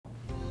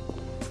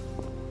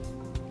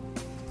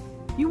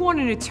You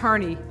want an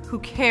attorney who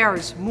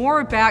cares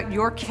more about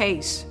your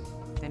case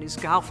than his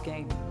golf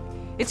game.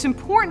 It's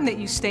important that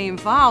you stay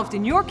involved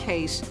in your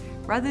case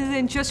rather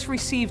than just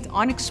receive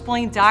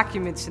unexplained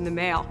documents in the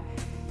mail.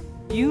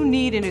 You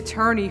need an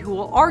attorney who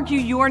will argue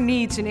your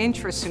needs and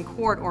interests in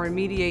court or in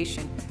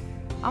mediation.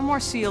 I'm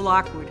Marcia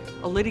Lockwood,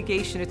 a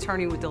litigation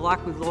attorney with the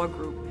Lockwood Law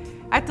Group.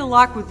 At the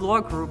Lockwood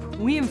Law Group,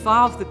 we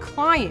involve the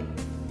client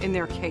in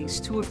their case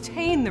to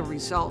obtain the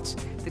results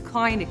the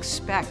client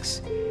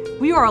expects.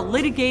 We are a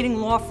litigating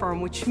law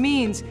firm, which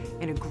means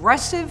an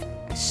aggressive,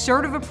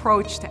 assertive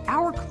approach to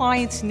our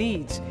clients'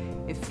 needs.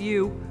 If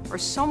you or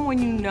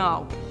someone you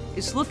know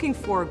is looking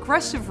for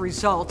aggressive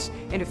results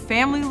in a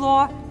family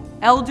law,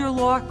 elder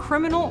law,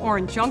 criminal, or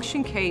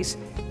injunction case,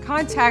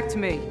 contact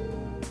me.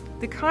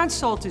 The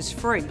consult is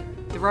free,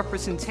 the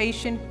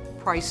representation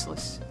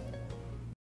priceless.